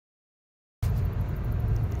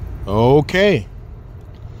Okay.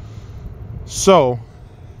 So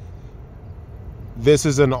this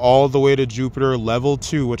is an all the way to Jupiter level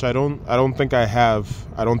 2, which I don't think I have.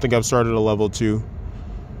 I don't think I've started a level 2.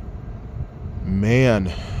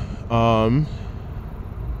 Man.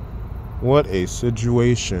 What a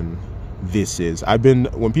situation this is.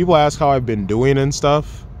 When people ask how I've been doing and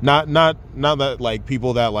stuff, not that like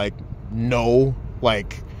people that like know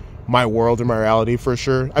like my world and my reality for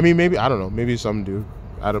sure. I mean, maybe, I don't know, maybe some do.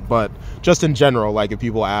 But just in general, like if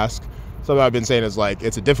people ask, something I've been saying is like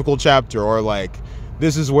it's a difficult chapter, or like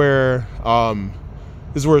this is where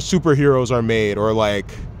superheroes are made, or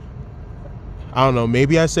like I don't know,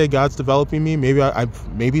 maybe I say God's developing me. Maybe I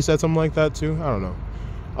maybe said something like that too. I don't know.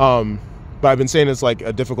 But I've been saying it's like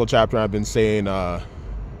a difficult chapter. I've been saying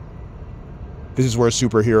this is where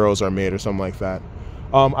superheroes are made, or something like that.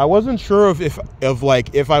 I wasn't sure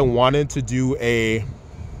if I wanted to do an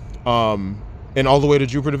all the way to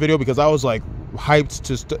Jupiter video, because I was like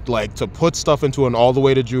hyped to put stuff into an all the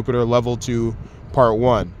way to Jupiter level 2 part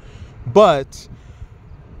 1, but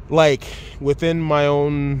like within my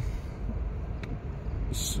own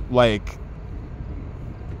like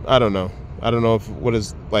I don't know if what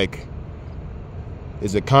is like,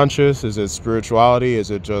 is it conscious, is it spirituality, is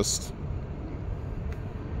it just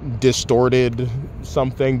distorted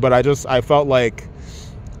something, but I felt like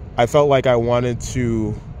I wanted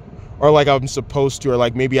to, or like I'm supposed to, or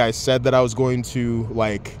like maybe I said that I was going to,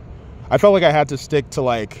 like I felt like I had to stick to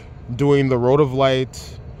like doing the Road of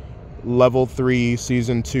Light level 3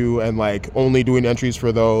 season 2 and like only doing entries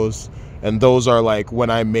for those, and those are like when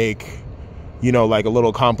I make, you know, like a little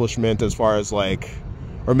accomplishment as far as like,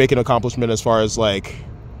 or make an accomplishment as far as like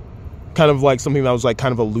kind of like something that was like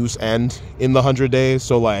kind of a loose end in the 100 days.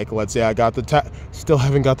 So like, let's say I got the still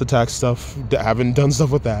haven't got the tax stuff, haven't done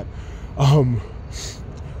stuff with that.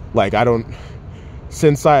 Like I don't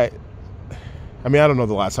know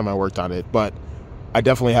the last time I worked on it, but I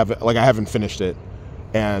definitely haven't, like I haven't finished it.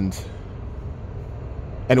 And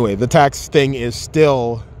anyway, the tax thing is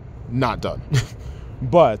still not done.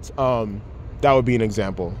 But that would be an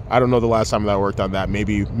example. I don't know the last time that I worked on that.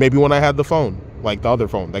 Maybe when I had the phone, like the other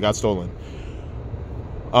phone that got stolen.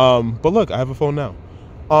 But look, I have a phone now.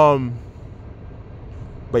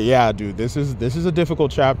 But yeah, dude, this is a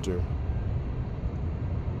difficult chapter.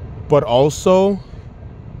 But also,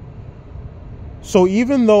 so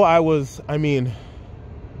even though I mean,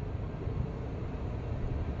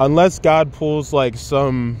 unless God pulls like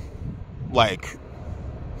some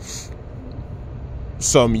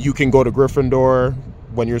you can go to Gryffindor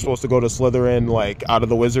when you're supposed to go to Slytherin, like out of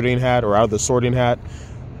the wizarding hat or out of the sorting hat.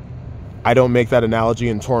 I don't make that analogy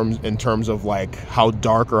in terms of like how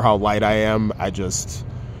dark or how light I am.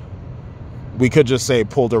 We could just say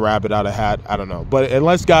pulled a rabbit out of a hat. I don't know. But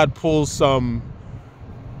unless God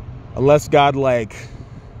like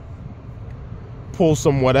pulls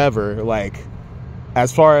some whatever, like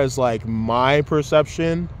as far as like my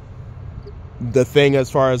perception, the thing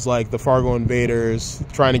as far as like the Fargo invaders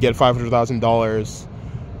trying to get $500,000,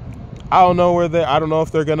 I don't know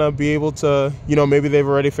if they're gonna be able to, you know, maybe they've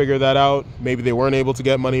already figured that out. Maybe they weren't able to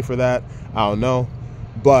get money for that. I don't know.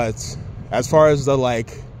 But as far as the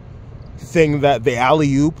like thing, that the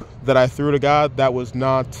alley-oop that I threw to God, that was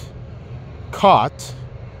not caught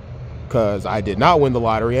because I did not win the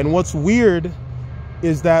lottery. And what's weird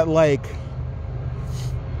is that, like,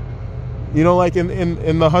 you know, like in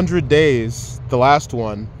the 100 days, the last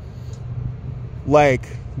one, like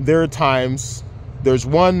there are times, there's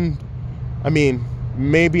one, I mean,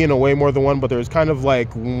 maybe in a way more than one, but there's kind of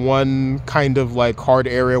like one kind of like hard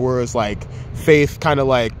area where it's like faith kind of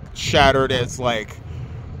like shattered. It's like,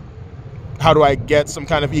 how do I get some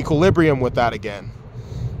kind of equilibrium with that again?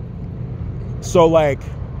 So like,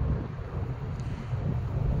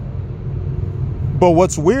 but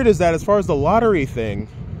what's weird is that as far as the lottery thing,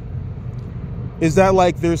 is that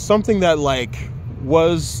like there's something that like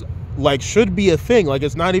was like should be a thing. Like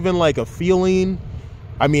it's not even like a feeling.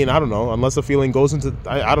 I mean, I don't know, unless a feeling goes into,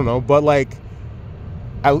 I don't know, but like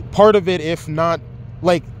part of it, if not,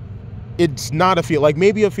 like it's not a feel, like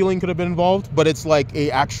maybe a feeling could have been involved, but it's like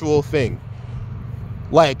a actual thing.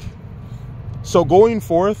 Like, so going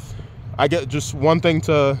forth, I get just one thing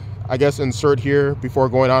to, I guess, insert here before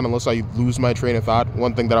going on, unless I lose my train of thought.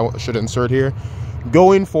 One thing that I should insert here,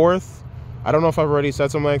 going forth, I don't know if I've already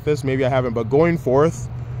said something like this, maybe I haven't, but going forth,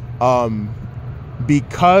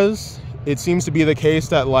 because it seems to be the case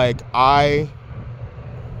that like I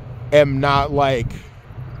am not like,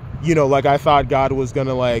 you know, like I thought God was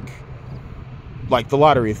gonna like the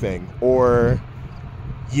lottery thing, or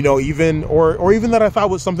you know, even or even that I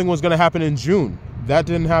thought something was gonna happen in June. That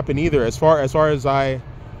didn't happen either. As far as I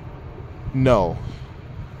No.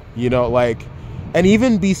 You know, like, and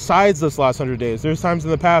even besides this last 100 days, there's times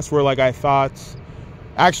in the past where, like, I thought,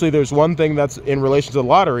 actually, there's one thing that's in relation to the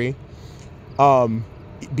lottery,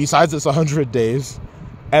 besides this 100 days.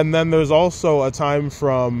 And then there's also a time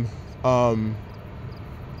from,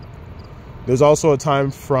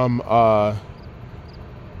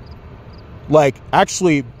 like,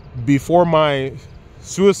 actually, before my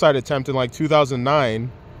suicide attempt in, like,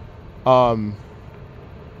 2009,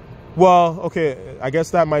 well, okay, I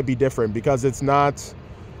guess that might be different because it's not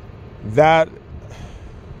that,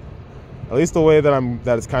 at least the way that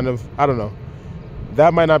it's kind of, I don't know,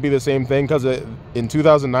 that might not be the same thing, because in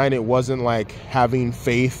 2009, it wasn't like having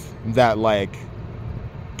faith that, like,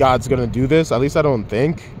 God's gonna do this. At least I don't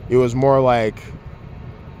think. It was more like,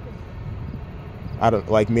 I don't,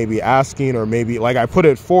 like, maybe asking, or maybe, like, I put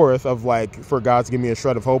it forth of, like, for God to give me a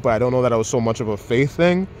shred of hope, but I don't know that it was so much of a faith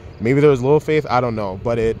thing. Maybe there was a little faith, I don't know,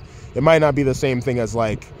 but it might not be the same thing as,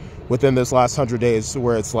 like, within this last 100 days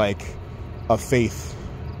where it's like a faith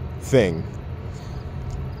thing.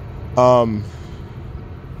 I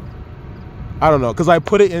don't know, because I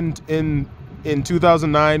put it in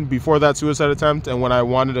 2009 before that suicide attempt, and when I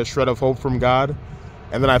wanted a shred of hope from God,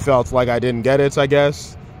 and then I felt like I didn't get it, I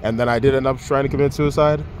guess, and then I did end up trying to commit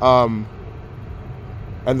suicide. And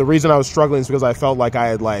the reason I was struggling is because I felt like I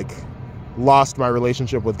had, like, lost my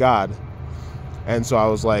relationship with God, and so I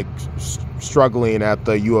was, like, struggling at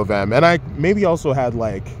the U of M, and I maybe also had,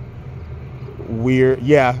 like,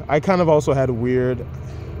 I kind of also had weird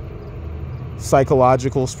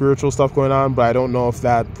psychological, spiritual stuff going on, but I don't know if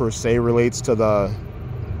that per se relates to the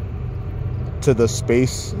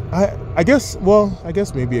space. I guess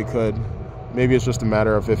maybe it could. Maybe it's just a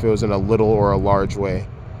matter of if it was in a little or a large way.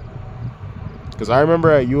 Because I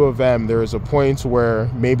remember at U of M, there was a point where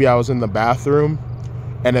maybe I was in the bathroom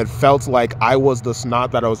and it felt like I was the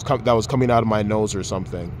snot that was coming out of my nose or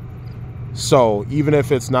something. So even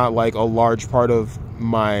if it's not, like, a large part of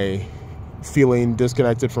my feeling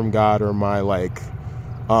disconnected from God, or my, like,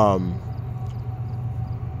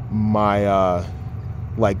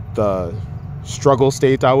 like, the struggle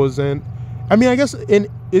state I was in. I mean, I guess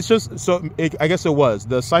it's just, so I guess it was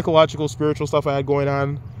the psychological, spiritual stuff I had going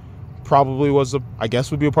on probably was, I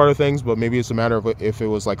guess, would be a part of things, but maybe it's a matter of if it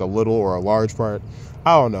was, like, a little or a large part.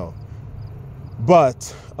 I don't know.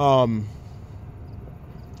 But I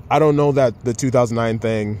don't know that the 2009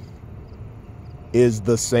 thing is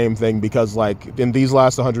the same thing, because, like, in these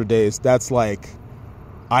last 100 days, that's, like,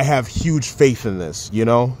 I have huge faith in this, you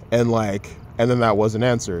know, and, like, and then that wasn't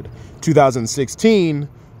answered. 2016,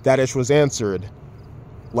 that ish was answered,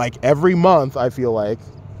 like, every month, I feel like,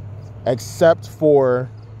 except for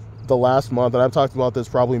the last month, and I've talked about this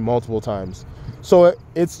probably multiple times. So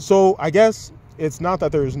I guess it's not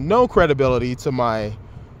that there's no credibility to my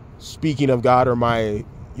speaking of God, or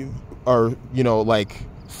you know, like,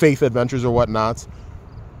 faith adventures or whatnot,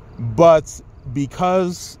 but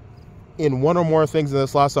because in one or more things in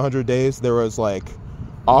this last 100 days there was, like,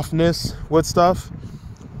 offness with stuff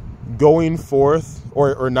going forth,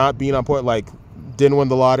 or not being on point, like, didn't win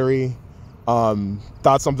the lottery,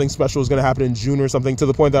 thought something special was going to happen in June or something, to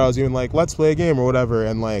the point that I was even like, let's play a game or whatever,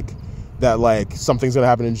 and, like, that, like, something's going to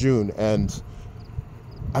happen in June, and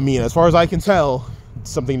I mean, as far as I can tell,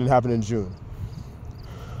 something didn't happen in June.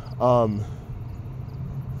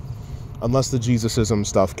 Unless the Jesusism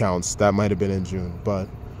stuff counts, that might have been in June. But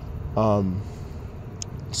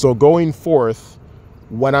so going forth,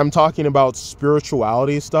 when I'm talking about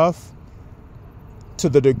spirituality stuff, to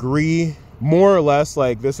the degree, more or less,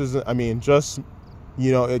 like, this isn't, I mean, just,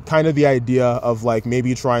 you know, it kind of the idea of, like,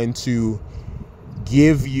 maybe trying to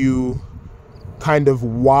give you kind of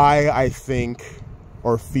why I think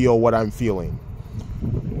or feel what I'm feeling,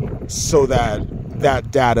 so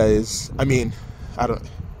that data is, I mean,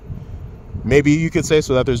 maybe you could say,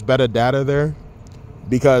 so that there's better data there,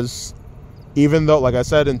 because even though, like I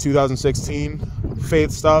said, in 2016, faith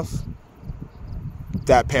stuff,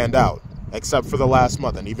 that panned out, except for the last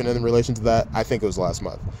month, and even in relation to that, I think it was last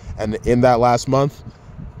month, and in that last month,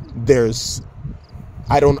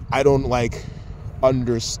 I don't like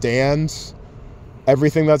understand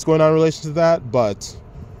everything that's going on in relation to that, but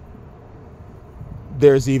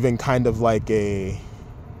there's even kind of like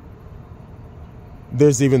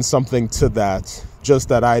there's even something to that, just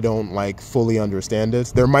that I don't, like, fully understand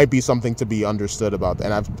it. There might be something to be understood about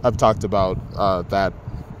that, and I've talked about that,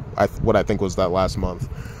 what I think was that last month.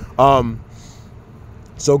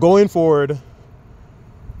 So going forward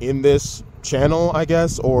in this channel, I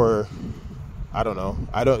guess, or I don't know.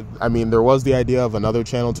 I mean, there was the idea of another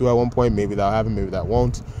channel too at one point. Maybe that'll happen, maybe that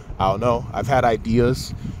won't. I don't know. I've had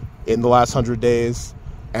ideas in the last 100 days.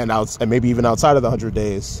 and maybe even outside of the 100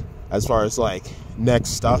 days as far as like next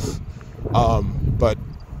stuff. But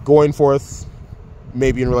going forth,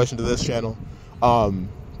 maybe in relation to this channel,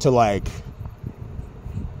 to like,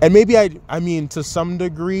 and maybe I mean, to some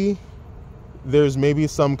degree, there's maybe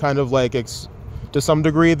some kind of like, to some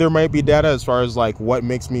degree, there might be data as far as like what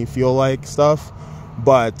makes me feel like stuff,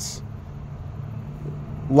 but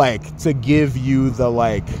like to give you the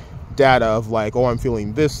like data of like, oh, I'm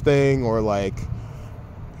feeling this thing, or like,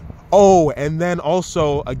 oh, and then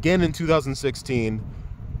also again in 2016,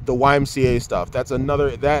 the YMCA stuff. That's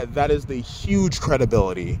another, that is the huge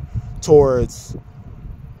credibility towards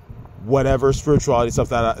whatever spirituality stuff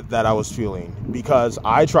that I was feeling, because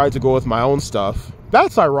I tried to go with my own stuff.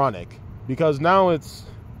 That's ironic, because now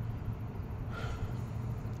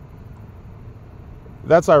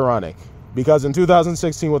that's ironic, because in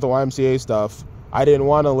 2016 with the YMCA stuff, I didn't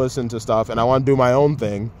want to listen to stuff and I want to do my own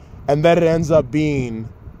thing, and then it ends up being,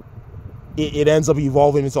 it ends up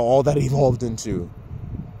evolving into all that it evolved into.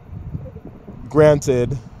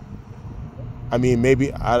 Granted, I mean,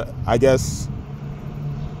 maybe, I guess,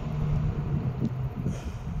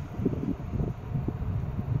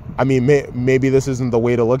 I mean, maybe this isn't the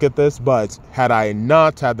way to look at this, but had I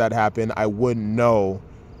not had that happen, I wouldn't know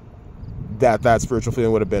that spiritual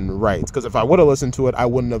feeling would have been right. Because if I would have listened to it, I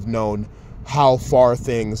wouldn't have known how far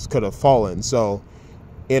things could have fallen. So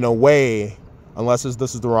in a way, unless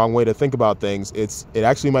this is the wrong way to think about things, it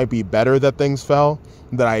actually might be better that things fell,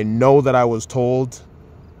 that I know that I was told,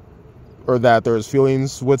 or that there was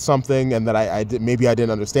feelings with something, and that maybe I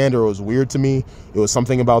didn't understand, or it was weird to me. It was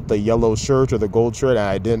something about the yellow shirt or the gold shirt, and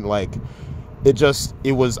I didn't like it.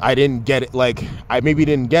 I didn't get it. Like, I maybe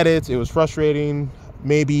didn't get it. It was frustrating.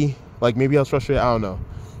 Maybe I was frustrated. I don't know.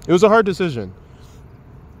 It was a hard decision.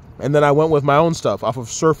 And then I went with my own stuff off of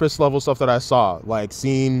surface level stuff that I saw, like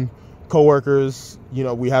seeing coworkers. You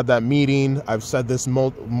know, we had that meeting. I've said this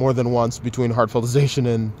more than once between Heartfeltization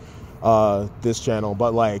and this channel,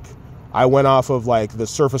 but like, I went off of like the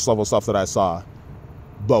surface level stuff that I saw.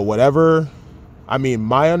 But whatever, I mean,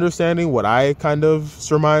 my understanding, what I kind of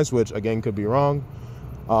surmised, which again could be wrong,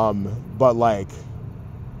 but like,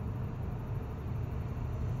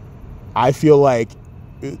 I feel like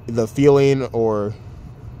the feeling, or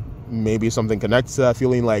maybe something connected to that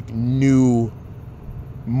feeling, like knew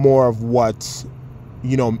more of what,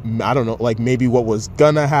 you know, I don't know, like maybe what was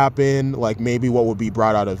gonna happen, like maybe what would be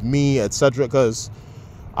brought out of me, etc. Because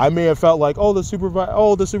I may have felt like, the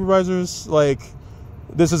supervisors, like,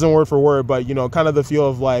 this isn't word for word, but, you know, kind of the feel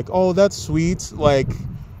of like, oh, that's sweet. Like,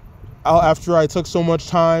 after I took so much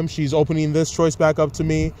time, she's opening this choice back up to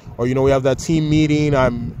me. Or, you know, we have that team meeting.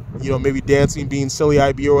 I'm, you know, maybe dancing, being silly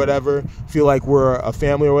IB or whatever. Feel like we're a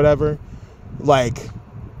family or whatever. Like,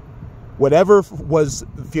 whatever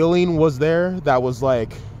feeling was there that was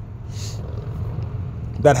like,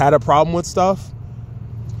 that had a problem with stuff,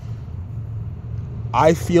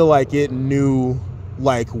 I feel like it knew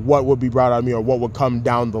like what would be brought on me or what would come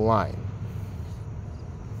down the line.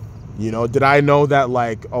 You know, did I know that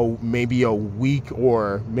like, maybe a week,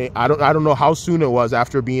 or I don't know how soon it was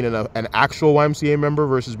after being an actual YMCA member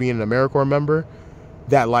versus being an AmeriCorps member,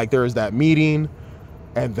 that like there was that meeting,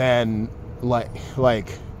 and then like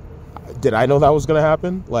did I know that was gonna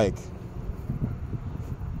happen? Like,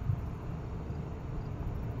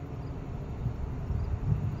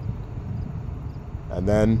 and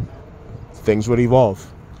then things would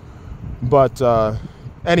evolve. But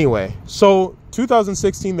anyway, so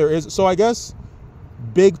 2016 so I guess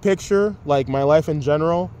big picture, like my life in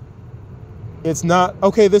general, it's not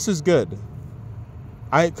okay. This is good.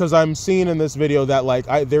 Because I'm seeing in this video that like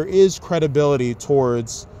there is credibility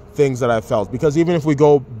towards things that I felt, because even if we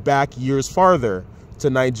go back years farther to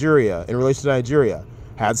Nigeria, in relation to Nigeria,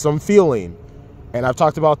 had some feeling. And I've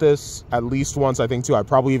talked about this at least once, I think, too. I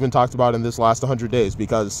probably even talked about it in this last 100 days,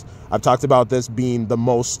 because I've talked about this being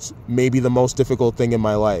maybe the most difficult thing in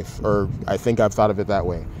my life, or I think I've thought of it that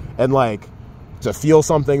way. And like, to feel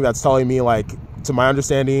something that's telling me, like, to my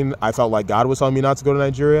understanding, I felt like God was telling me not to go to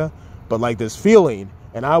Nigeria, but like this feeling,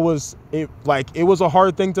 and it was a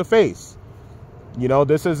hard thing to face. You know,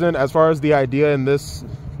 this isn't, as far as the idea in this,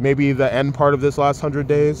 maybe the end part of this last 100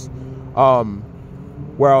 days,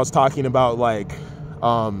 where I was talking about like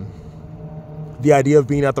the idea of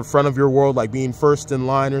being at the front of your world, like being first in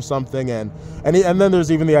line or something, and then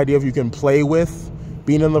there's even the idea of you can play with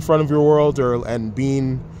being in the front of your world, and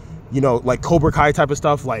being, you know, like Cobra Kai type of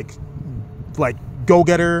stuff, like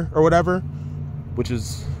go-getter or whatever, which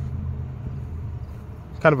is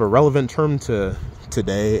kind of a relevant term to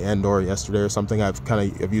today and or yesterday or something.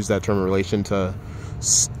 I've used that term in relation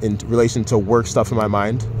to work stuff in my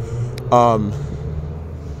mind.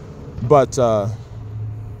 But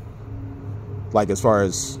like as far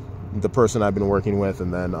as the person I've been working with,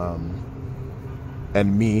 and then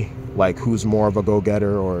and me, like who's more of a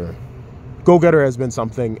go-getter, or go-getter has been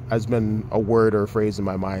a word or phrase in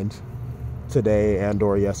my mind today and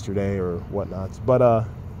or yesterday or whatnot. But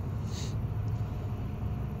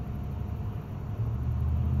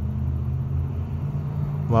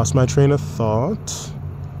lost my train of thought.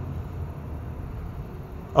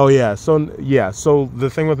 Oh yeah, so the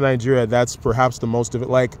thing with Nigeria, that's perhaps the most of it.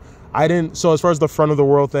 Like so as far as the front of the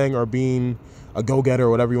world thing, or being a go-getter, or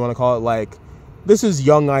whatever you want to call it, like this is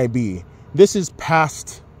young IB. This is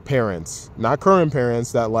past parents, not current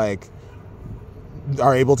parents that like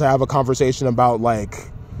are able to have a conversation about like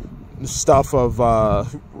stuff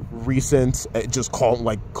of recent, just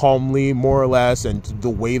calmly, more or less, and the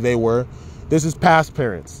way they were. This is past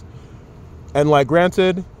parents. And like,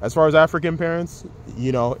 granted, as far as African parents,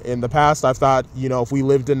 you know, in the past, I've thought, you know, if we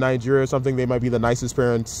lived in Nigeria or something, they might be the nicest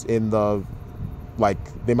parents or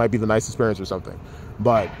something.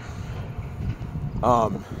 But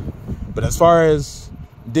as far as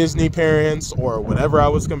Disney parents or whatever I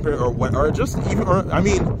was comparing, I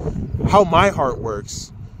mean, how my heart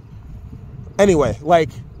works. Anyway, like,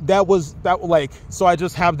 so I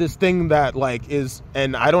just have this thing that like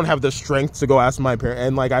and I don't have the strength to go ask my parents,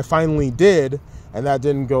 and like I finally did, and that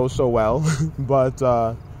didn't go so well. but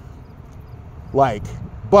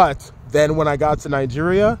then when I got to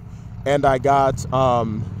Nigeria, and I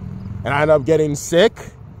ended up getting sick,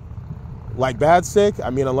 like bad sick. I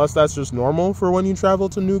mean, unless that's just normal for when you travel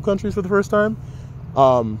to new countries for the first time.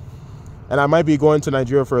 And I might be going to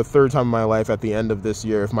Nigeria for a third time in my life at the end of this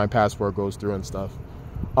year if my passport goes through and stuff.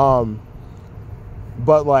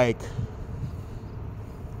 But like,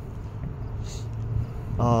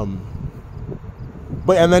 and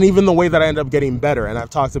then even the way that I end up getting better, and I've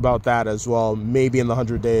talked about that as well, maybe in the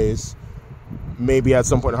 100 days, maybe at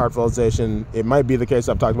some point in Heartfulization, it might be the case.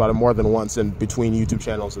 I've talked about it more than once in between YouTube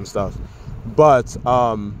channels and stuff. But,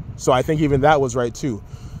 so I think even that was right too.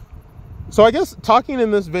 So I guess talking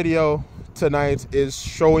in this video tonight is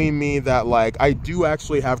showing me that like I do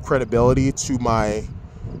actually have credibility to my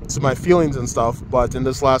feelings and stuff, but in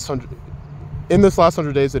this last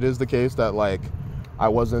 100 days, it is the case that like I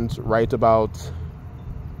wasn't right about,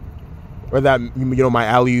 or that, you know, my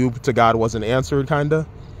alley-oop to God wasn't answered, kinda,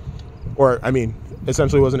 or I mean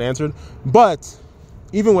essentially wasn't answered. But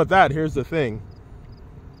even with that, here's the thing.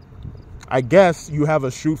 I guess you have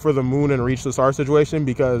a shoot for the moon and reach the star situation,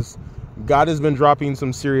 because God has been dropping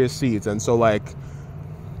some serious seeds. And so like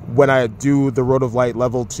when I do the Road of Light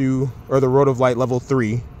level 2 or the Road of Light level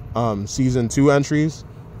 3 season 2 entries,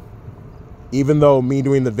 even though me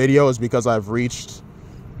doing the video is because I've reached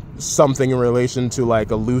something in relation to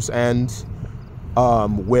like a loose end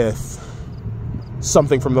with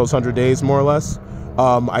something from those 100 days, more or less,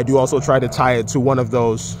 I do also try to tie it to one of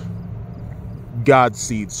those God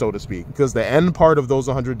seeds, so to speak, because the end part of those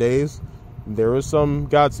 100 days, there is some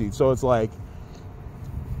God seed. So it's like,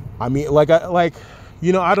 I mean,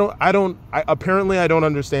 you know, apparently I don't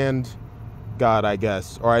understand God, I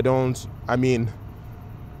guess, or I don't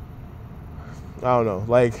know,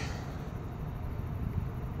 like,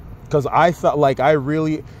 because I thought, like, I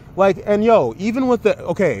really, like, and yo, even with the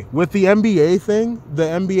MBA thing,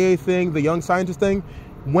 the young scientist thing,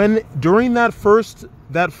 during that first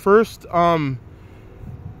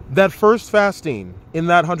fasting in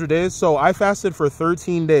that 100 days, so I fasted for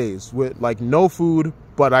 13 days with like no food,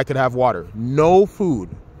 but I could have water, no food,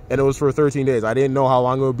 and it was for 13 days. I didn't know how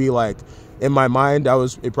long it would be. Like, in my mind, I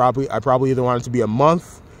probably either wanted it to be a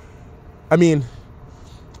month. I mean,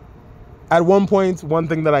 at one point, one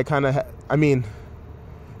thing that I kind of,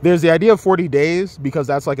 there's the idea of 40 days because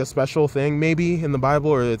that's like a special thing maybe in the Bible,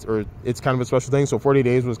 or it's kind of a special thing. So 40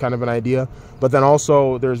 days was kind of an idea. But then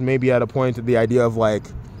also there's maybe at a point the idea of like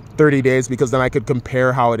 30 days, because then I could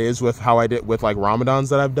compare how it is with how I did with like Ramadans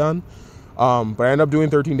that I've done. But I ended up doing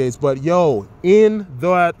 13 days. But yo, in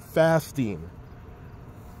that fasting,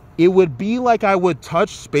 it would be like I would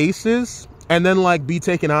touch spaces and then like be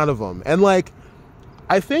taken out of them. And like,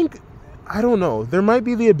 I don't know, there might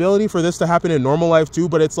be the ability for this to happen in normal life too,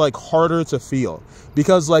 but it's like harder to feel,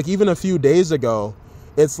 because like even a few days ago,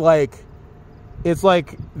 it's like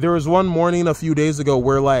there was one morning a few days ago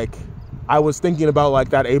where like I was thinking about like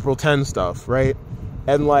that April 10 stuff, right?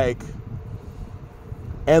 And like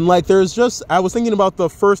I was thinking about the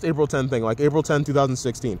first April 10 thing, like April 10,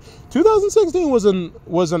 2016. 2016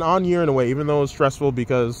 was an on year in a way, even though it was stressful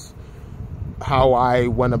because how I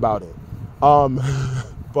went about it.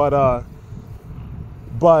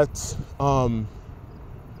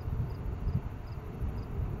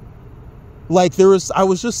 like I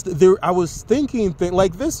was thinking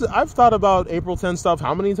like this. I've thought about April 10 stuff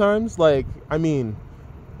how many times? Like, I mean,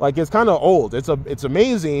 like, it's kind of old. It's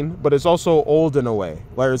amazing, but it's also old in a way,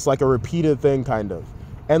 where it's like a repeated thing kind of.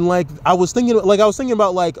 And like I was thinking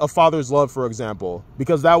about like A Father's Love, for example,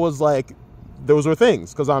 because that was like, those were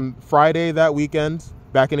things. Because on Friday that weekend,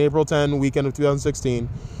 back in April 10 weekend of 2016,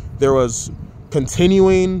 there was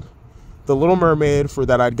continuing The Little Mermaid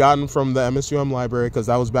that I'd gotten from the MSUM library, because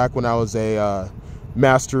that was back when I was I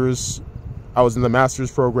was in the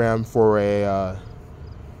master's program for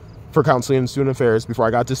counseling and student affairs before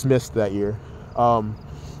I got dismissed that year.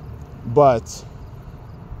 But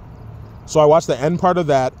so I watched the end part of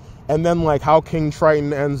that, and then like how King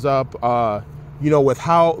Triton ends up, with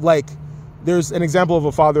how, like, there's an example of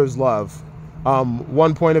A Father's Love.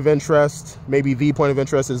 One point of interest, maybe the point of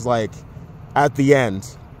interest, is like at the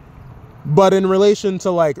end. But in relation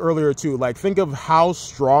to like earlier too, like think of how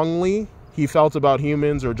strongly he felt about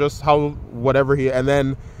humans, or just how whatever and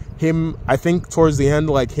then him, I think towards the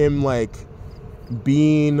end, like him like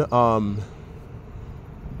being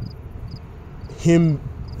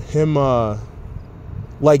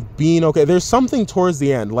like being okay. There's something towards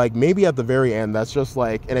the end, like maybe at the very end, that's just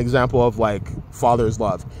like an example of like father's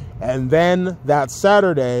love. And then that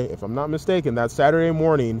Saturday, if I'm not mistaken, that Saturday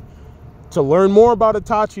morning, to learn more about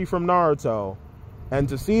Itachi from Naruto, and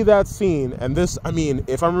to see that scene, and this, I mean,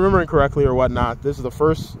 if I'm remembering correctly or whatnot, this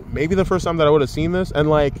is maybe the first time that I would have seen this. And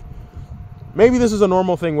like, maybe this is a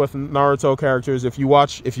normal thing with Naruto characters. If you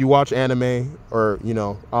watch anime, or,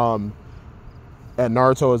 and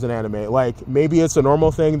Naruto is an anime, like maybe it's a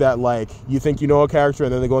normal thing that like you think you know a character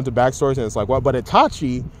and then they go into backstories and it's like, what? But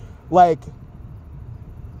Itachi, like,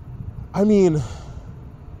 I mean,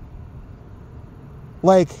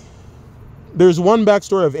 like, there's one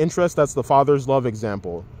backstory of interest, that's the father's love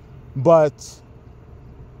example. But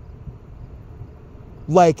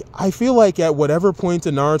like, I feel like at whatever point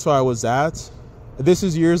in Naruto I was at, this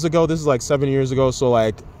is years ago, this is like 7 years ago, so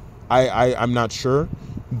like I'm not sure,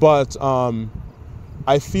 but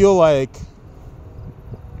I feel like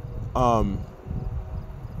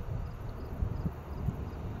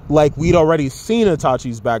we'd already seen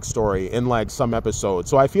Itachi's backstory in like some episodes,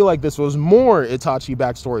 so I feel like this was more Itachi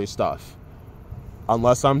backstory stuff,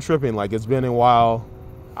 unless I'm tripping. Like, it's been a while,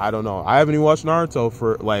 I don't know. I haven't even watched Naruto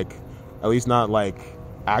for like, at least not like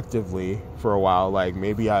actively for a while. Like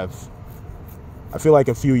maybe I feel like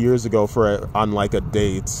a few years ago on like a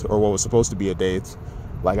date, or what was supposed to be a date,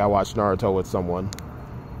 like I watched Naruto with someone.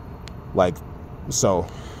 Like, so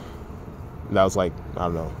that was like, I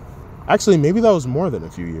don't know. Actually, maybe that was more than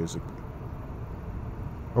a few years ago.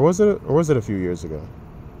 Or was it a few years ago?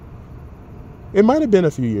 It might have been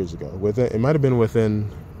a few years ago. It might have been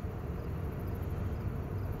within.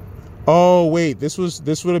 Oh wait, this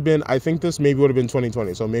would have been, I think this maybe would have been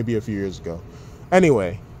 2020, so maybe a few years ago.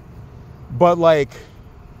 Anyway, but like,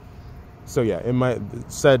 so yeah, it might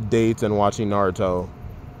said date and watching Naruto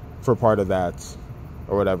for part of that,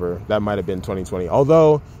 or whatever, that might have been 2020.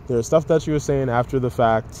 Although there's stuff that she was saying after the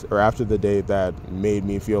fact, or after the date, that made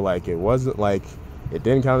me feel like it wasn't, like, it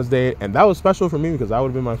didn't count as a date. And that was special for me because that would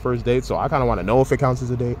have been my first date, so I kind of want to know if it counts as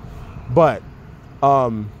a date. But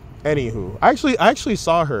anywho, I actually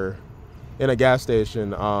saw her in a gas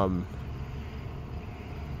station. I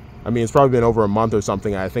mean, it's probably been over a month or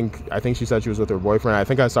something. I think she said she was with her boyfriend. I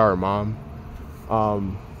think I saw her mom.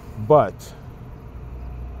 But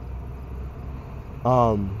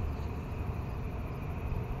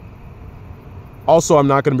also, I'm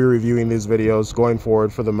not going to be reviewing these videos going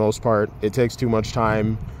forward for the most part. It takes too much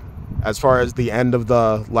time. As far as the end of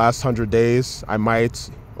the last 100 days, I might,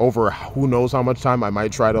 over who knows how much time, I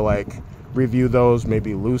might try to like review those,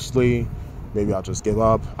 maybe loosely. Maybe I'll just give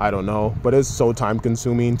up. I don't know. But it's so time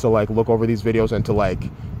consuming to like look over these videos and to like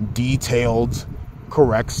detailed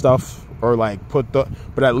correct stuff, or like but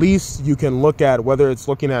at least you can look at, whether it's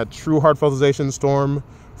looking at True Heartfeltization Storm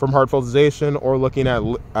from Heartfeltization, or looking at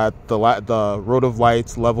the Road of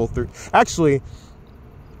Lights level 3. Actually,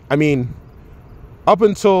 I mean, up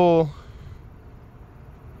until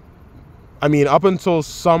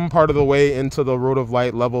some part of the way into the Road of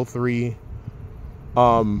Light level 3,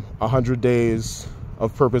 100 Days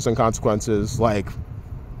of Purpose and Consequences, like,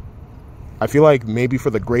 I feel like maybe for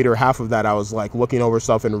the greater half of that, I was like looking over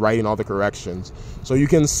stuff and writing all the corrections. So you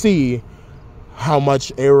can see how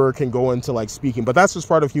much error can go into like speaking, but that's just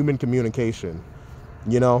part of human communication.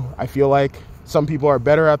 I feel like some people are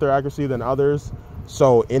better at their accuracy than others.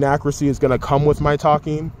 So inaccuracy is going to come with my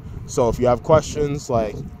talking. So if you have questions,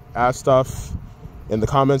 like, ask stuff in the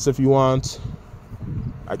comments if you want.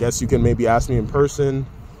 I guess you can maybe ask me in person.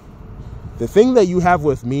 The thing that you have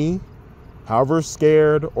with me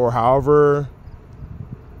scared, or however,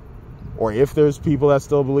 or if there's people that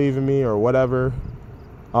still believe in me or whatever,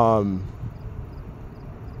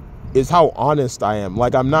 is how honest I am.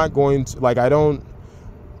 Like, I'm not going to, like, I don't,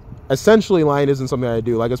 essentially lying isn't something I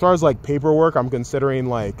do. Like, as far as like paperwork, I'm considering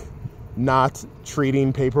like not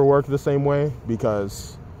treating paperwork the same way,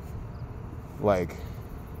 because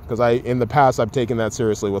in the past I've taken that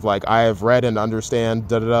seriously with like, I have read and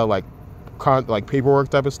understand like paperwork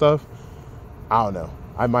type of stuff. I don't know,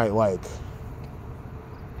 I might like,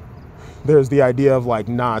 there's the idea of like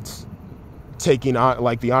not taking on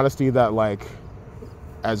like the honesty that like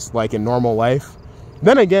as like in normal life.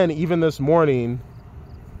 Then again, even this morning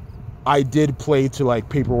I did play to like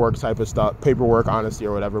paperwork type of stuff, paperwork honesty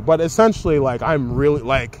or whatever. But essentially, like, I'm really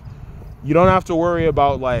like, you don't have to worry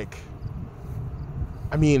about like,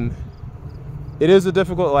 I mean, it is a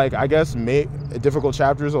difficult, like, I guess difficult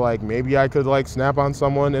chapters, or like maybe I could like snap on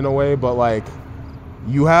someone in a way, but like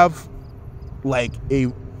you have like a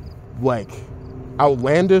like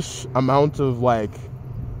outlandish amount of like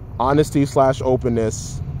honesty /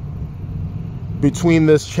 openness between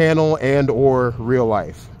this channel and or real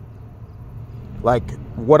life. Like,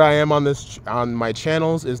 what I am on my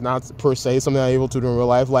channels is not per se something I'm able to do in real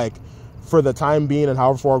life. Like, for the time being and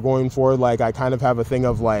however far going forward, like, I kind of have a thing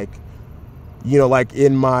of like, you know, like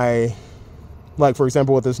in my, like, for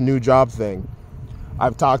example, with this new job thing,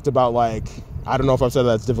 I've talked about like, I don't know if I've said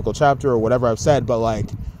that's difficult chapter or whatever I've said, but like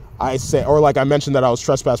I say, or like I mentioned that I was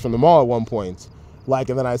trespassed from the mall at one point, like,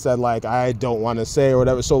 and then I said like, I don't want to say or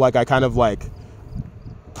whatever. So like, I kind of like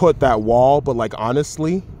put that wall, but like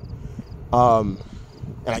honestly, and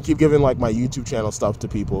I keep giving like my YouTube channel stuff to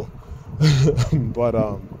people, but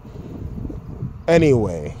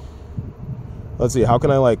anyway, let's see, how can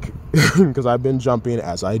I like, because I've been jumping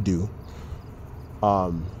as I do,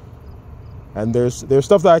 and there's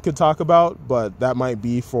stuff that I could talk about, but that might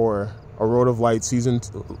be for a Road of Light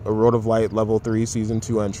level 3 season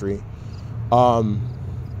 2 entry.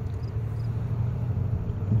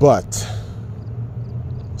 But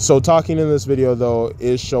so talking in this video though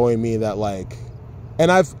is showing me that like,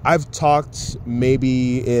 and I've talked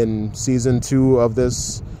maybe in season 2 of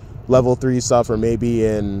this level 3 stuff, or maybe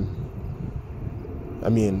in, I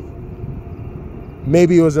mean,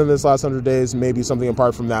 maybe it was in this last 100 days, maybe something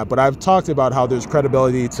apart from that, but I've talked about how there's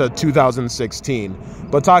credibility to 2016.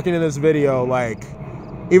 But talking in this video, like,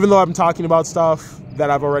 even though I'm talking about stuff that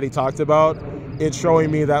I've already talked about, it's showing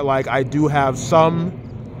me that like I do have some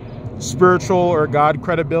spiritual or God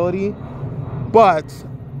credibility, but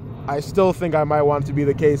I still think I might want it to be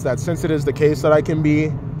the case that since it is the case that I can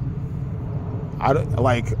be, I don't,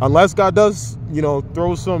 like, unless God does, you know,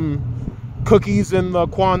 throw some cookies in the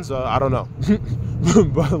Kwanzaa, I don't know.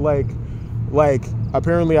 But like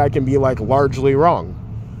apparently I can be like largely wrong.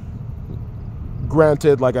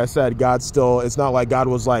 Granted, like I said, God still, it's not like God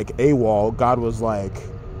was like AWOL. God was like,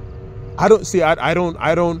 I don't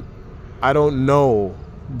know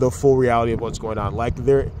the full reality of what's going on. Like,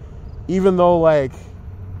 there, even though like,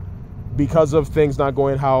 because of things not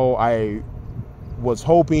going how I was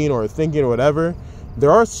hoping or thinking or whatever,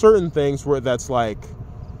 there are certain things where that's like,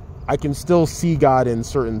 I can still see God in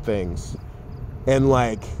certain things. And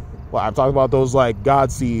like, well, I've talked about those like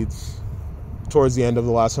God seeds towards the end of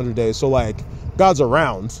the last 100 days. So like, God's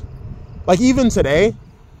around. Like, even today,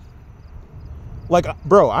 like,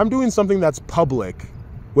 bro, I'm doing something that's public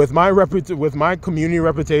with my community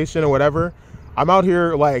reputation or whatever. I'm out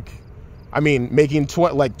here like, I mean, making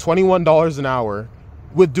like $21 an hour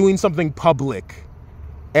with doing something public,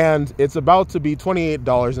 and it's about to be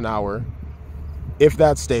 $28 an hour if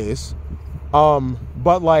that stays.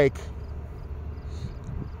 But like,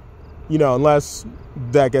 you know, unless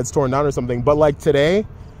that gets torn down or something. But like today,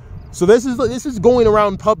 so this is going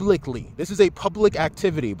around publicly. This is a public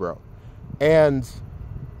activity, bro. And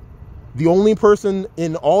the only person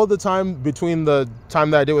in all the time between the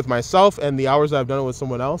time that I did with myself and the hours that I've done it with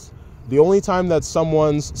someone else, the only time that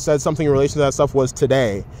someone's said something in relation to that stuff was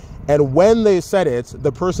today. And when they said it,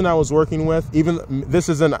 the person I was working with, even this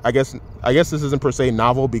isn't, I guess this isn't per se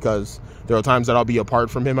novel, because there are times that I'll be apart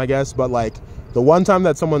from him, I guess. But like the one time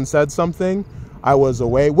that someone said something, I was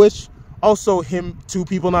away, which also two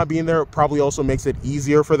people not being there probably also makes it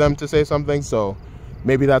easier for them to say something. So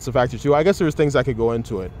maybe that's a factor too. I guess there's things that could go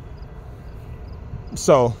into it.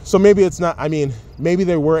 So maybe it's not, I mean, maybe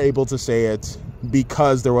they were able to say it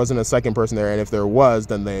because there wasn't a second person there, and if there was,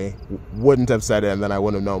 then they wouldn't have said it, and then I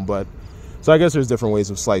wouldn't have known. But so I guess there's different ways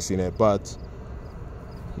of slicing it. But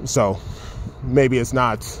so maybe it's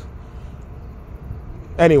not.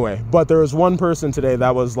 Anyway, but there was one person today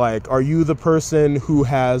that was like, are you the person who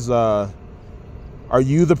has are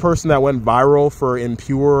you the person that went viral for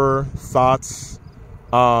impure thoughts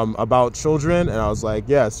about children? And I was like,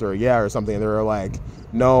 yes, or yeah, or something. And they were like,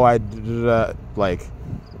 no, I'm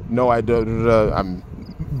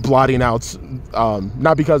blotting out,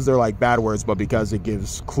 not because they're like bad words, but because it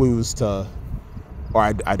gives clues to, or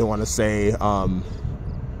I don't want to say,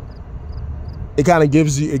 it kind of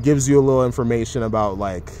gives you a little information about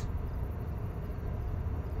like,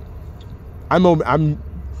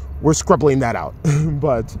 we're scribbling that out,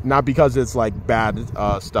 but not because it's like bad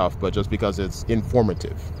stuff, but just because it's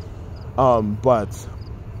informative. But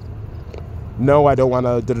no, I don't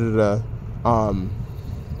want to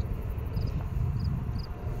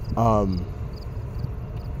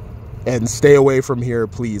and stay away from here,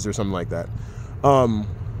 please, or something like that.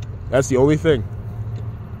 That's the only thing.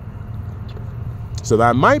 So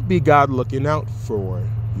that might be God looking out for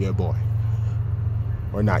your boy,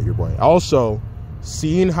 or not your boy. Also,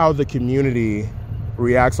 seeing how the community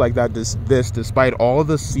reacts like that, despite all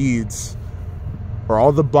the seeds or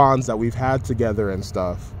all the bonds that we've had together and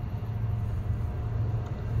stuff,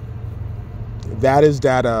 that is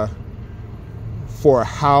data for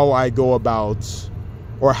how I go about,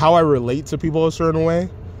 or how I relate to people a certain way,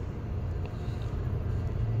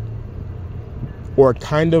 or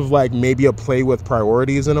kind of like maybe a play with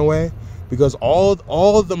priorities in a way, because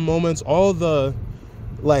all the moments, all the,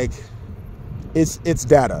 like, it's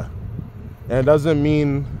data, and it doesn't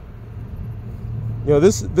mean, you know,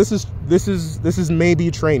 this is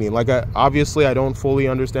maybe training. Like, obviously I don't fully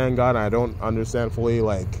understand God, and I don't understand fully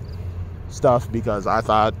like stuff, because I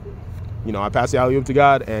thought, you know, I passed the alley-oop to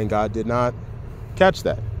God and God did not catch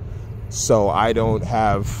that. So I don't,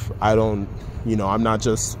 you know, I'm not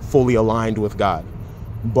just fully aligned with God.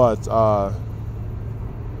 But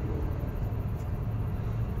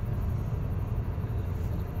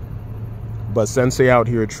Sensei out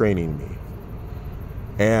here training me.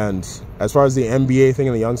 And as far as the MBA thing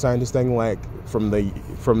and the Young Scientist thing, like from the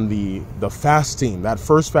fasting, that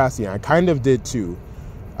first fasting, I kind of did two.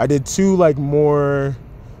 I did two, like, more,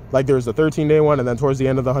 like, there was the 13-day one, and then towards the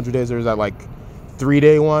end of the 100 days, there was that, like,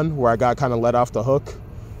 3-day one where I got kind of let off the hook,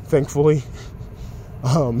 thankfully.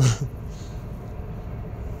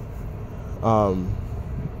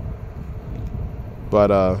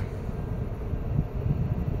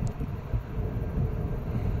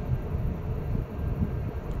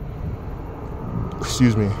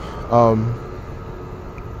 Excuse me.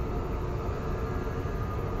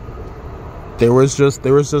 There was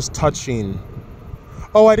just touching.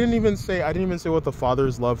 Oh, I didn't even say what the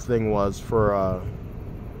father's love thing was for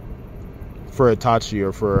Itachi,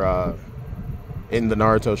 or for in the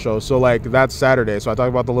Naruto show. So, like, that's Saturday. So I talked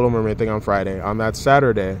about the Little Mermaid thing on Friday. On that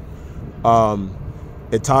Saturday,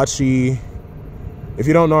 Itachi, if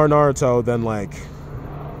you don't know Naruto, then like,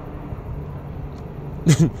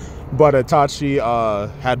 but Itachi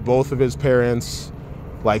had both of his parents,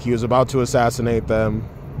 like, he was about to assassinate them,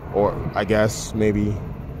 or I guess maybe,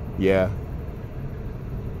 yeah,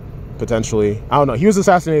 potentially, I don't know. He was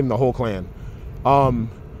assassinating the whole clan,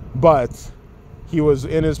 but he was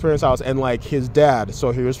in his parents' house, and like his dad,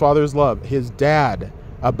 so here's father's love, his dad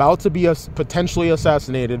about to be potentially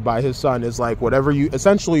assassinated by his son is like, whatever you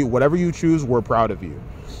choose, we're proud of you.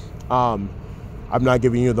 I'm not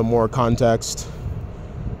giving you the more context.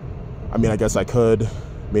 I mean, I guess I could,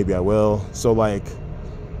 maybe I will. So like,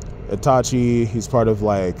 Itachi, he's part of,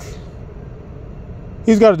 like,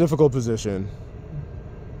 he's got a difficult position,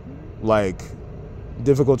 like,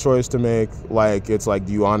 difficult choice to make. Like, it's like,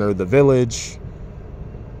 do you honor the village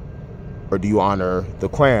or do you honor the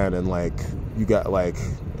clan? And like, you got, like,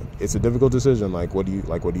 it's a difficult decision. Like, what do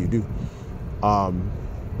you do?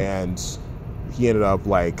 And he ended up,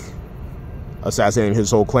 like, assassinating his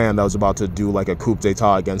whole clan that was about to do like a coup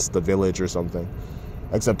d'etat against the village or something.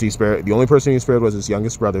 Except the only person he spared was his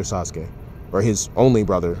youngest brother, Sasuke, or his only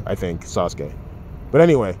brother, I think, Sasuke. But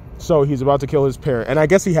anyway, so he's about to kill his parent, and I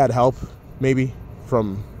guess he had help, maybe,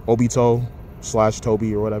 from Obito /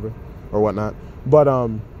 Toby or whatever, or whatnot. But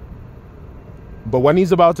when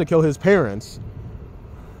he's about to kill his parents,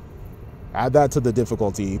 add that to the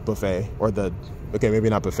difficulty buffet, or maybe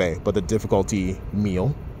not buffet, but the difficulty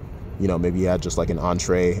meal. You know, maybe you had just like an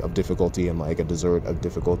entree of difficulty and like a dessert of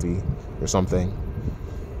difficulty or something.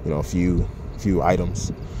 You know, a few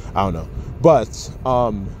items. I don't know. But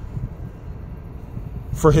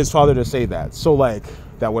for his father to say that, so like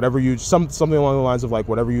that, whatever you, something along the lines of like,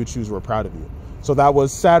 whatever you choose, we're proud of you. So that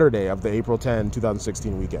was Saturday of the April 10,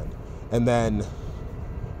 2016 weekend. And then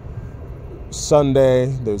Sunday,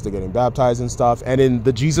 there's the getting baptized and stuff. And in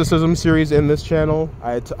the Jesusism series in this channel,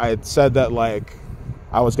 I had said that, like,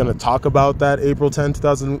 I was going to talk about that April 10,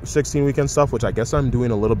 2016 weekend stuff, which I guess I'm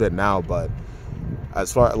doing a little bit now, but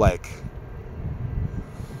as far like,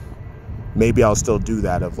 maybe I'll still do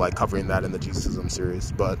that of like covering that in the Jesusism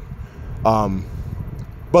series. But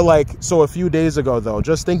like, so a few days ago though,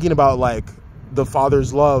 just thinking about like the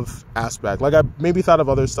Father's love aspect, like I maybe thought of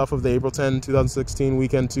other stuff of the April 10, 2016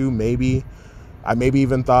 weekend too. Maybe I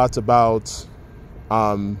even thought about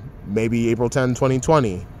maybe April 10,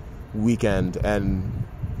 2020 weekend,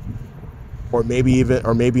 or maybe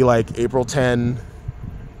like April 10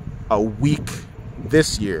 a week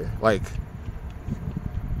this year. Like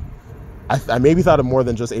I maybe thought of more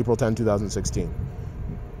than just April 10, 2016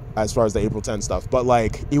 as far as the April 10 stuff, but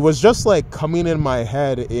like it was just like coming in my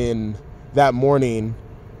head in that morning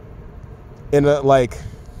in a, like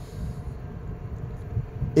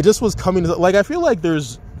it just was coming, like I feel like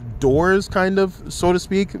there's doors kind of, so to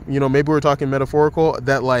speak, you know, maybe we're talking metaphorical,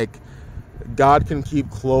 that like God can keep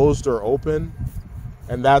closed or open,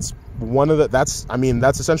 and that's one of the, that's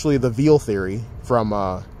essentially the veil theory from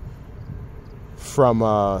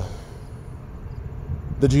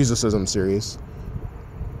the Jesusism series.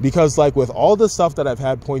 Because like with all the stuff that I've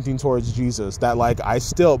had pointing towards Jesus, that like I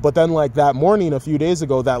still, but then like that morning a few days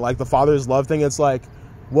ago, that like the Father's love thing, it's like,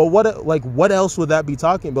 well, what else would that be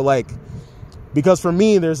talking? But like, because for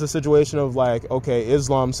me, there's a situation of like, okay,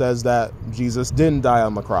 Islam says that Jesus didn't die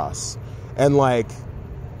on the cross. And like,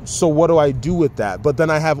 so what do I do with that? But then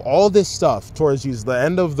I have all this stuff towards Jesus, the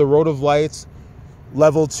end of the Road of Light,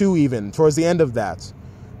 level 2, even towards the end of that,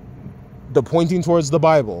 the pointing towards the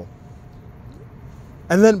Bible.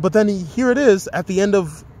 And then, but then here it is at the end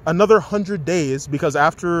of another 100 days, because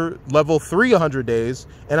after level 3, 100 days,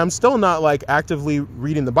 and I'm still not like actively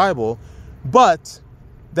reading the Bible, but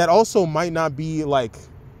that also might not be like,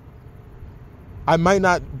 I might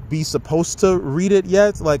not be supposed to read it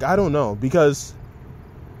yet. Like, I don't know, because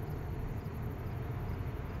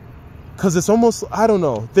it's almost, I don't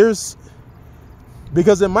know,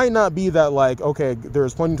 because it might not be that like, okay,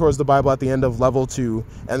 there's pointing towards the Bible at the end of level 2,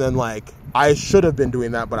 and then like, I should have been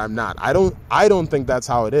doing that, but I'm not. I don't think that's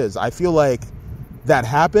how it is. I feel like that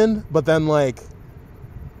happened, but then like,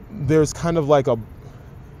 there's kind of like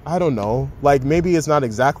I don't know, like maybe it's not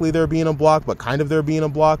exactly there being a block, but kind of there being a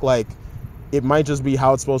block. Like, it might just be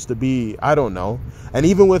how it's supposed to be. I don't know. And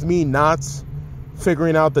even with me not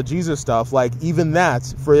figuring out the Jesus stuff, like even that,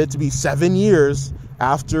 for it to be 7 years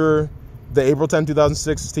after the April 10,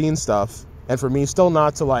 2016 stuff, and for me still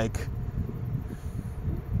not to like,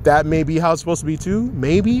 that may be how it's supposed to be too.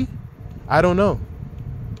 Maybe. I don't know.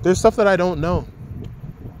 There's stuff that I don't know.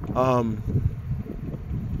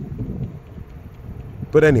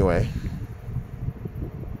 But anyway,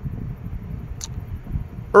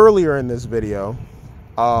 earlier in this video,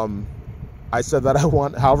 I said that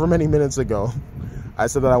however many minutes ago, I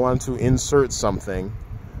said that I wanted to insert something.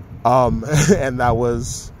 And that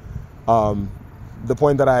was, the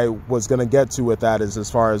point that I was going to get to with that is as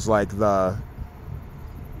far as like the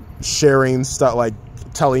sharing stuff, like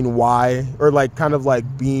telling why, or like kind of like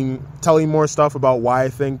telling more stuff about why I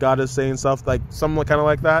think God is saying stuff, like something kind of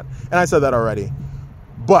like that. And I said that already,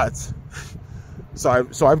 but I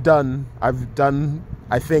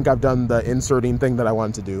think I've done the inserting thing that I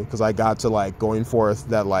wanted to do, because I got to like going forth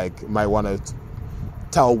that like might want to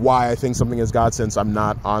tell why I think something is God, since I'm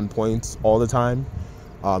not on point all the time.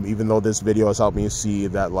 Even though this video has helped me see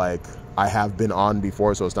that like I have been on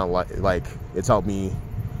before, so it's not like it's helped me.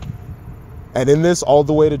 And in this all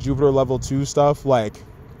the way to Jupiter level 2 stuff, like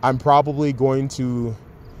I'm probably going to,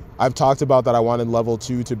 I've talked about that I wanted level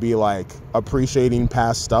 2 to be like appreciating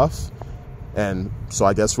past stuff, and so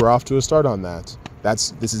I guess we're off to a start on that.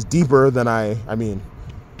 This is deeper than I mean,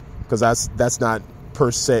 because that's not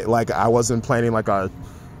per se, like I wasn't planning like kind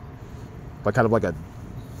of like a,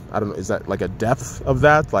 I don't know, is that like a depth of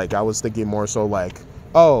that? Like I was thinking more so like,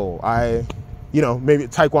 oh, maybe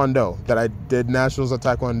Taekwondo, that I did nationals at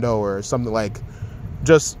Taekwondo, or something, like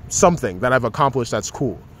just something that I've accomplished that's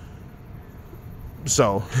cool.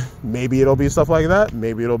 So maybe it'll be stuff like that.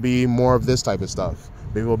 Maybe it'll be more of this type of stuff.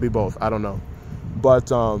 Maybe it'll be both. I don't know. But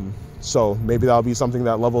so maybe that'll be something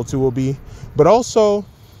that level 2 will be. But also,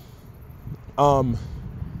 and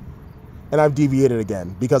I've deviated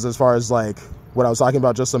again, because as far as like what I was talking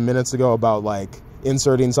about just some minutes ago about like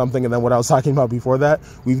inserting something, and then what I was talking about before that,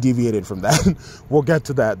 we've deviated from that. We'll get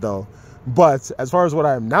to that though. But as far as what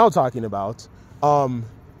I am now talking about,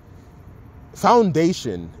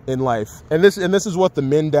 foundation in life, and this is what the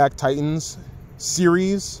Mindak Titans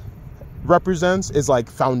series represents, is like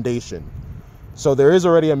foundation. So there is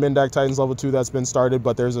already a Mindak Titans level 2 that's been started,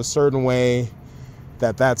 but there's a certain way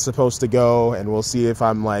that's supposed to go, and we'll see if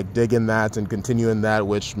I'm like digging that and continuing that,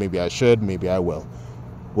 which maybe I should, maybe I will.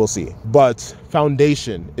 We'll see. But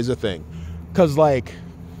foundation is a thing. Because like,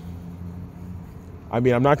 I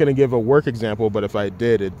mean, I'm not going to give a work example, but if I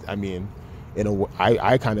did, I mean,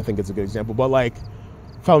 I kind of think it's a good example. But like,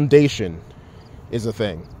 foundation is a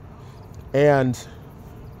thing.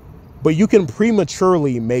 But you can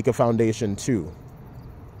prematurely make a foundation too.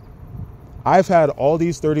 I've had all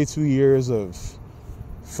these 32 years of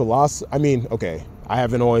philosophy. I mean, okay, I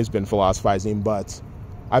haven't always been philosophizing, but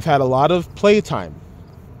I've had a lot of playtime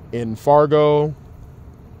in Fargo,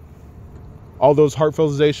 all those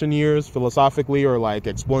heartfulization years philosophically, or like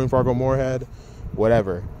exploring Fargo Moorhead,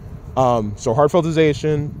 whatever. So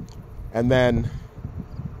heartfulization, and then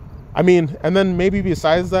maybe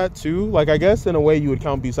besides that too, like I guess in a way you would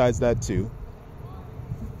count besides that too,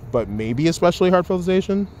 but maybe especially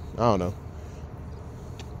heartfulization, I don't know.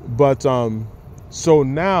 But so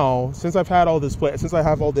now, since I've had all this since I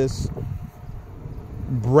have all this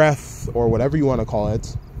breath or whatever you want to call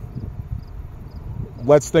it,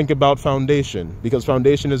 let's think about foundation, because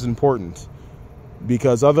foundation is important.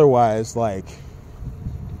 Because otherwise, like,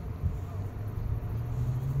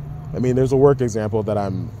 I mean, there's a work example that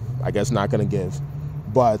I guess not going to give,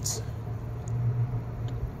 but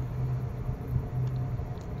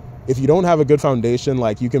if you don't have a good foundation,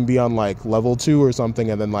 like you can be on like level 2 or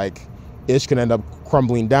something, and then like ish can end up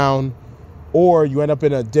crumbling down, or you end up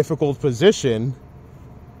in a difficult position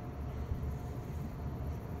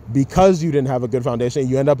because you didn't have a good foundation.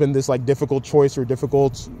 You end up in this like difficult choice or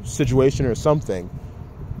difficult situation or something.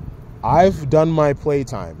 I've done my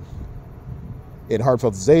playtime in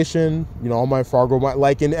heartfulization, you know, all my Fargo,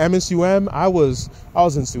 like in MSUM, I was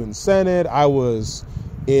in student senate. I was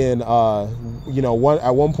in, you know,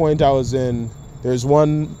 at one point there's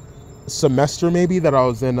one semester maybe that I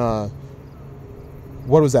was in,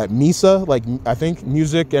 what was that? MISA, like I think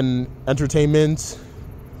music and entertainment,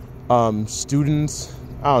 students,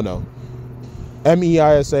 I don't know.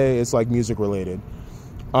 MEISA, it's like music related.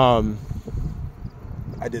 I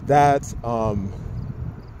did that.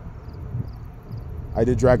 I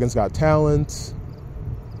did Dragon's Got Talent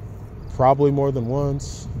probably more than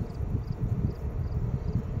once.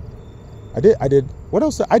 I did what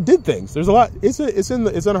else? I did things. There's a lot. It's in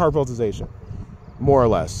heartfulization, more or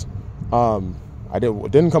less. I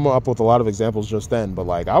didn't come up with a lot of examples just then, but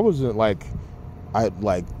like I wasn't like, I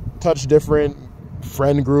like touched different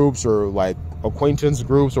friend groups or like acquaintance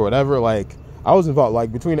groups or whatever. Like I was involved,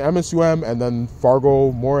 like between MSUM and then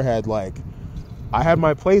Fargo Moorhead, like I had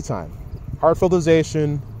my playtime.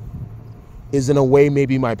 Heartfulization is in a way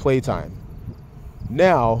maybe my playtime.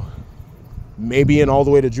 Now, maybe in All the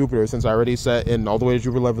Way to Jupiter, since I already said in All the Way to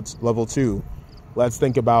Jupiter level 2, let's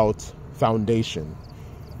think about foundation.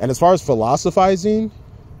 And as far as philosophizing,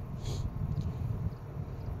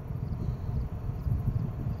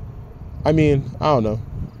 I mean, I don't know.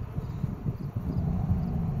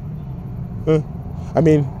 I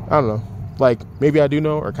mean, I don't know. Like, maybe I do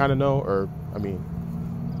know or kind of know, or, I mean,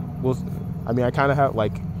 I kind of have,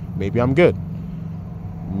 like, maybe I'm good.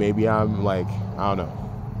 Maybe I'm, like, I don't know.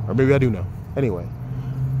 Or maybe I do know. Anyway.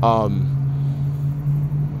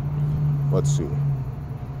 Let's see.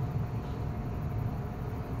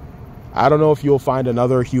 I don't know if you'll find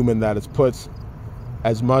another human that has put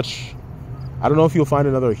as much... I don't know if you'll find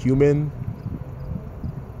another human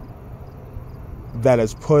that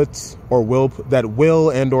has put or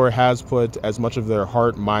will and or has put as much of their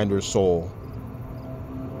heart, mind, or soul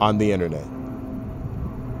on the internet.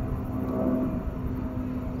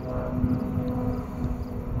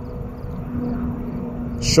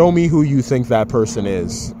 Show me who you think that person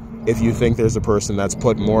is, if you think there's a person that's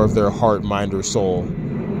put more of their heart, mind, or soul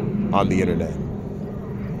on the internet.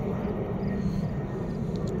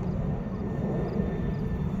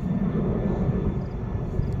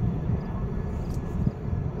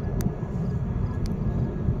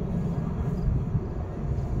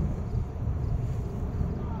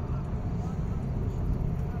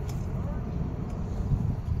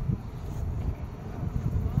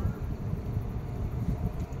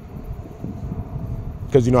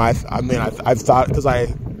 Because, you know, I've thought, because I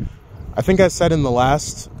think I said in the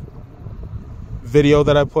last video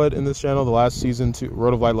that I put in this channel, the last season 2,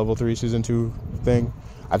 Road of Light Level 3 season 2 thing,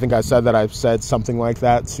 I think I said that I've said something like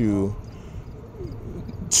that to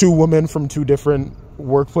 2 women from 2 different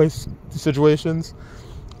workplace situations.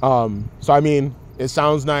 So, I mean, it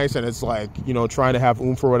sounds nice and it's like, you know, trying to have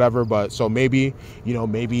oomph or whatever, but so maybe, you know,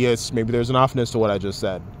 maybe there's an offness to what I just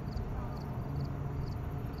said.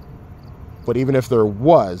 But even if there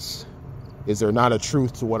was, is there not a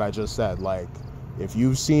truth to what I just said? Like, if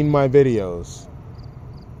you've seen my videos,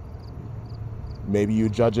 Maybe you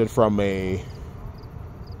judge it from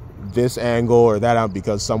this angle or that angle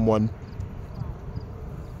because someone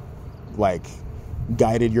like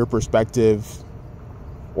guided your perspective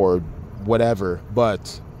or whatever.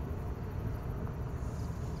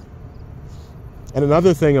 And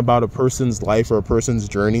another thing about a person's life or a person's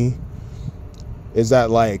journey is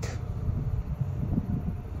that like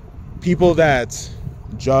people that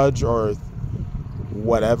judge or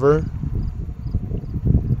whatever,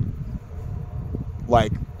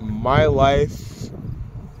 like my life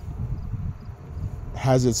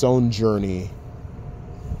has its own journey,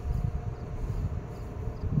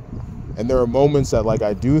 and there are moments that like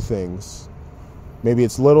I do things, maybe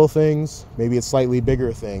it's little things, maybe it's slightly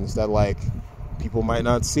bigger things that like people might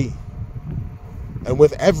not see. And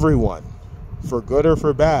with everyone, for good or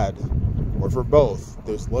for bad or for both,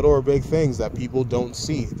 there's little or big things that people don't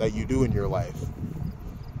see that you do in your life.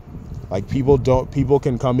 Like people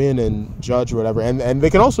can come in and judge or whatever, and they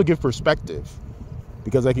can also give perspective,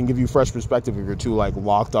 because they can give you fresh perspective if you're too like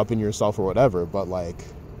locked up in yourself or whatever. But like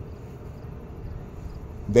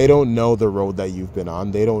they don't know the road that you've been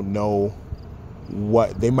on. They don't know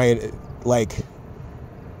what they might like.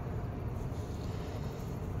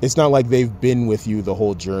 It's not like they've been with you the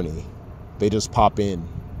whole journey. They just pop in.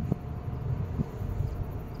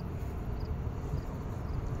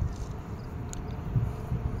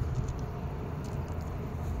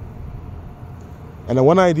 And the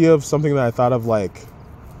one idea of something that I thought of like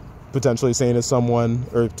potentially saying to someone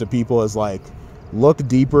or to people is like, look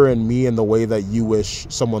deeper in me in the way that you wish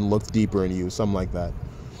someone looked deeper in you. Something like that.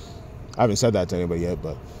 I haven't said that to anybody yet,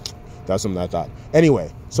 but that's something I thought.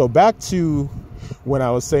 Anyway, so back to when I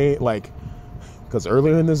was saying like, because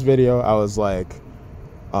earlier in this video, I was like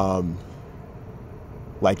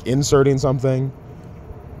inserting something,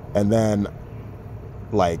 and then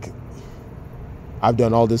like I've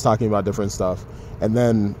done all this talking about different stuff. And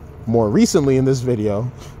then more recently in this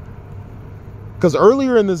video, because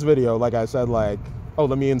earlier in this video, like I said, like, oh,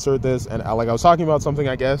 let me insert this. And I was talking about something,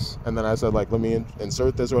 I guess. And then I said, like, let me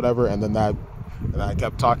insert this or whatever. And then I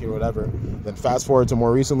kept talking or whatever. Then fast forward to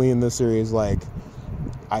more recently in this series, like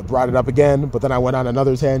I brought it up again, but then I went on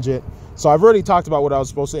another tangent. So I've already talked about what I was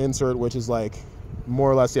supposed to insert, which is like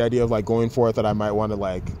more or less the idea of like going forth that I might want to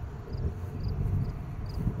like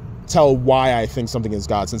tell why I think something is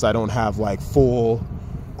God, since I don't have like full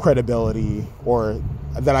credibility, or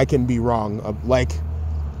that I can be wrong. Like,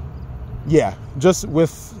 yeah, just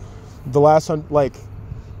with the last like,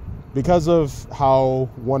 because of how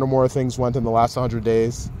one or more things went in the last 100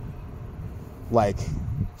 days, like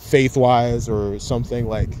faith wise or something,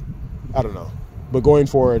 like, I don't know, but going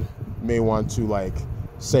forward may want to like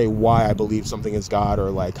say why I believe something is God,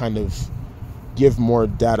 or like kind of give more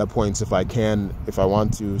data points if I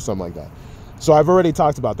want to, something like that. So I've already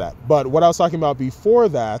talked about that. But what I was talking about before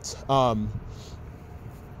that,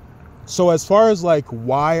 so as far as like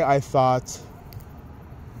why I thought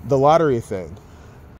the lottery thing,